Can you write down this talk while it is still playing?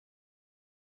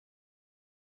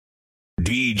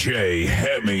DJ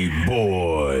Hemi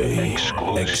Boy.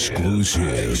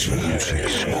 Exclusive.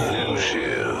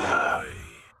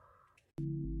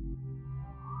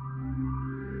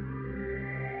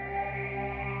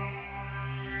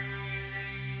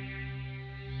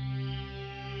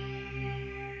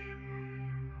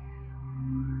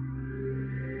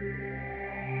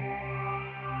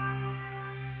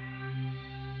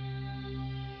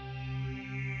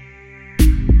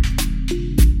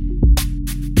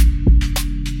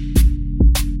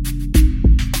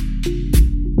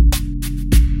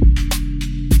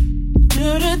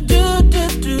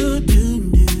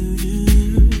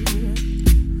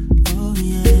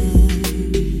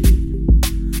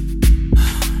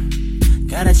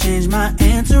 Gotta change my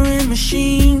answering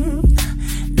machine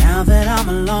now that I'm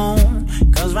alone.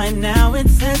 Cause right now it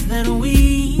says that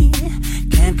we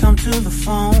can't come to the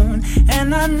phone.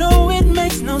 And I know it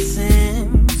makes no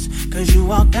sense, cause you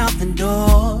walked out the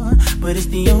door. But it's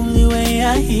the only way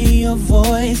I hear your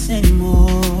voice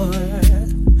anymore.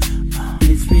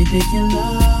 It's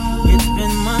ridiculous. It's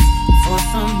been months, for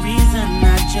some reason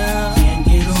I just can't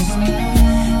get over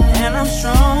it. And I'm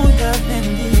stronger than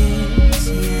this,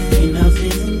 yeah. Enough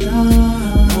is enough.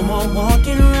 No more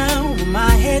walking around with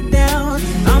my head down.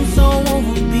 I'm so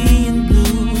over being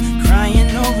blue,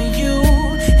 crying over you.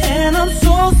 And I'm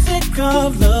so sick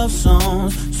of love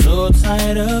songs, so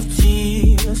tired of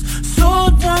tears, so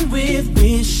done with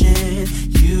wishing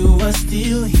you were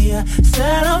still here.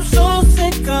 Said I'm so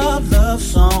sick of love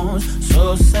songs,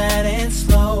 so sad and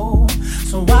slow.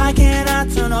 So why can't I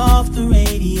turn off the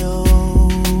radio?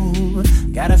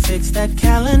 Gotta fix that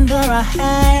calendar I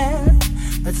had.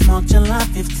 Let's mark July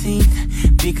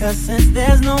 15th. Because since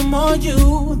there's no more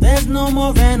you, there's no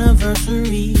more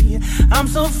anniversary. I'm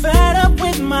so fed up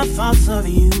with my thoughts of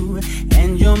you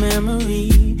and your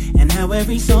memory, and how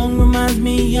every song reminds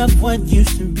me of what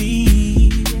used to be.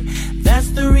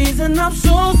 That's the reason I'm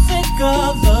so sick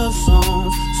of love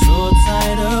songs, so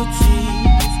tired of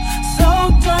tears, so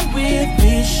done with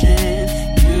wishing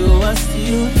you are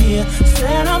still here.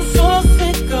 Said I'm so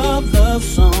sick of love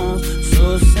songs,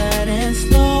 so sad and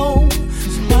slow.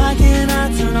 So why can't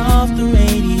I turn off the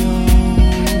radio?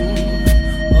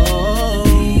 Oh,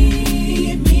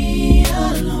 leave me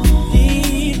alone.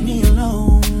 Leave me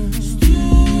alone.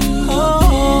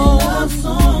 Oh, love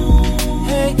song.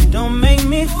 Hey, don't make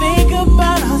me think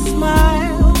about her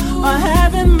smile or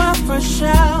having my first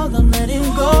child. I'm letting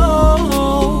go,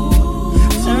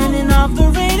 turning off the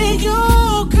radio,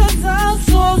 cause I'm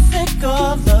so sick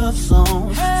of love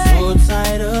songs, so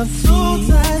tired of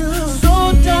tears,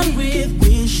 so done with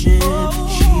wishing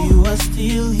she was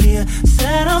still here.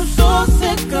 Said I'm so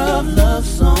sick of love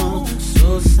songs,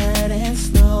 so sad and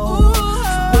slow. So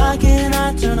why can't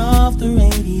I turn off the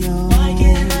radio? Why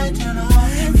can't I turn off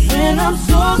the radio? When I'm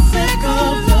so sick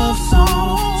of love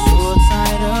songs, so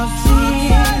tired of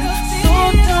tears, so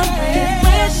done with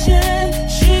wishing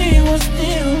she was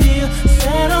still here.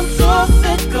 Said I'm so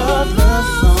sick of love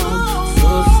songs,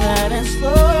 so sad and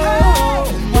slow.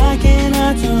 Why can't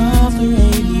I turn off the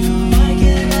radio? Why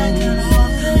can't I turn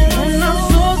off the radio? When I'm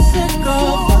so sick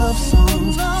of love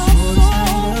songs, so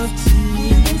tired of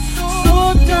tears, so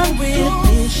done with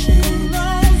wishing you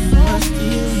are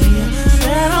still here.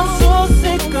 Said I'm so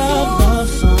sick of love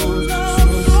songs, so sad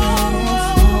and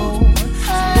slow.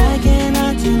 Why can't I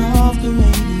turn off the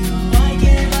radio? Why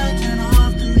can't I turn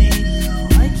off the radio?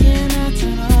 Why can't I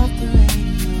turn off the radio?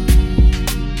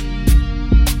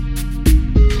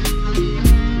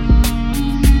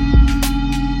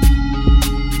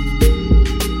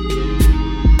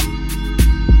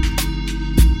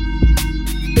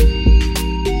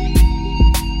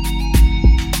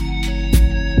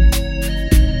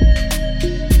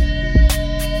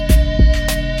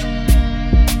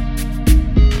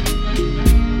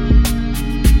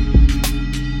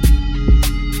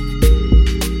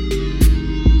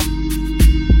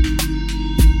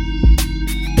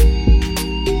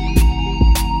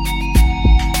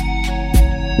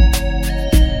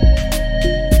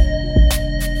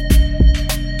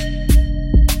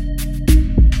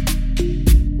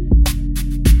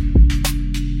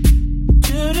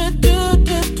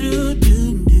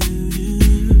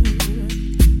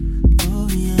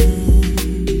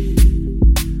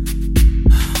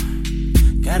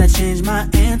 Gotta change my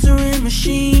answering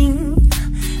machine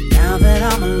now that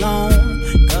I'm alone.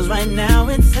 Cause right now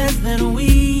it says that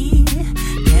we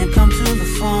can't come to the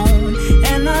phone.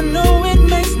 And I know it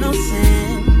makes no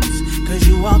sense, cause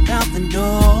you walked out the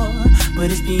door.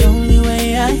 But it's the only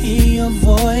way I hear your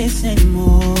voice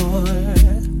anymore.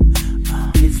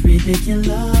 It's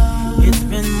ridiculous. It's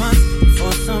been months,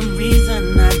 for some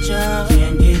reason I just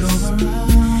can't get over it.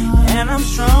 And I'm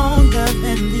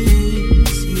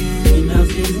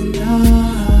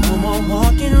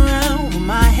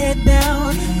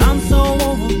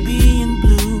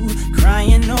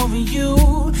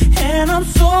I'm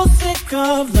so sick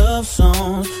of love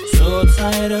songs, so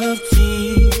tired of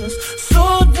tears,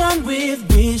 so done with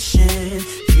wishing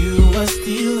you were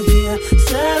still here.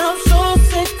 Said I'm so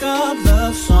sick of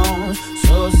love songs,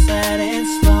 so sad and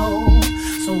slow.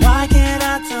 So why can't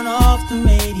I turn off the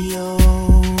radio?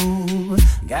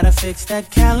 Gotta fix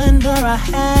that calendar I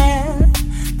had.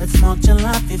 Let's mark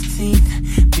July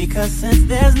 15th, because since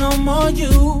there's no more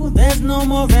you, there's no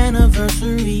more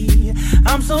anniversary.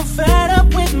 I'm so fed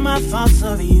up with my thoughts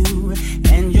of you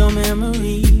and your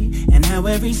memory, and how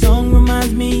every song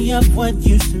reminds me of what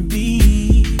used to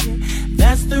be.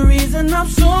 That's the reason I'm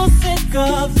so sick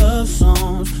of love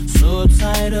songs, so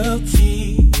tired of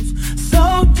tears,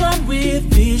 so done with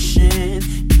wishing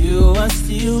you are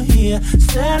still here.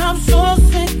 Said I'm so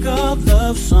sick of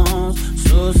love songs,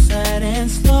 so sad and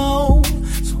slow.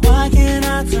 So why can't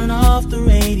I turn off the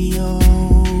radio?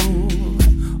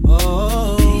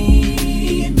 Oh,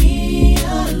 leave me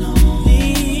alone.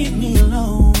 Leave me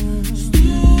alone.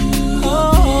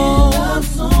 Oh, love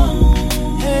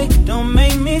song. Hey, don't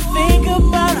make me think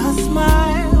about her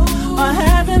smile, or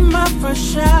having my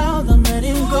first child and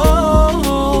letting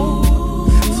go.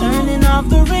 Turning off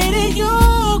the radio,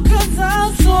 'cause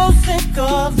I'm so sick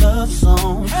of love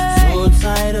songs, so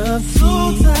tired of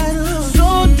tears,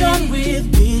 so done with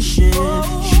wishing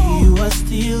she was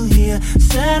still here.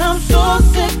 Said I'm so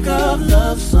sick of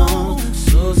love songs,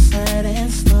 so sad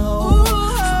and slow.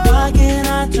 So why can't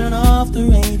I turn off the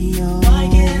radio? Why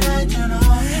can't I turn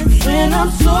off the radio? When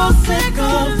I'm so sick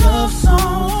of love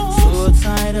songs, so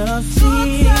tired of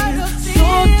tears, so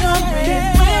done with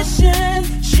wishing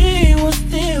she was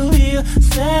still here.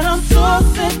 Said I'm so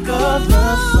sick of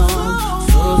love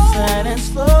songs, so sad and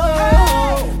slow.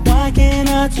 Why can't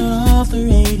I turn off the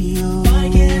radio? Why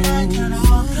can't I turn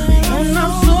off the radio? And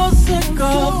I'm so sick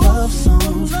of love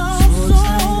songs, so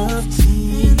tired of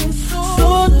tears, so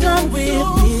done with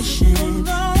wishing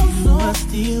you are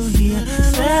still here.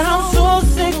 Said I'm so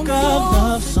sick of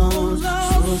love songs, so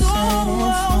sad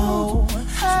and slow.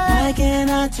 Why can't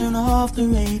I turn off the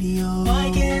radio? Why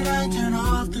can't I turn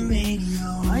off the radio?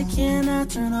 Why can't I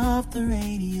turn off the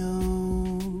radio?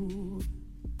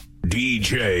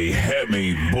 DJ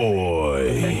Hemi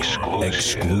Boy.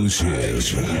 Exclusive.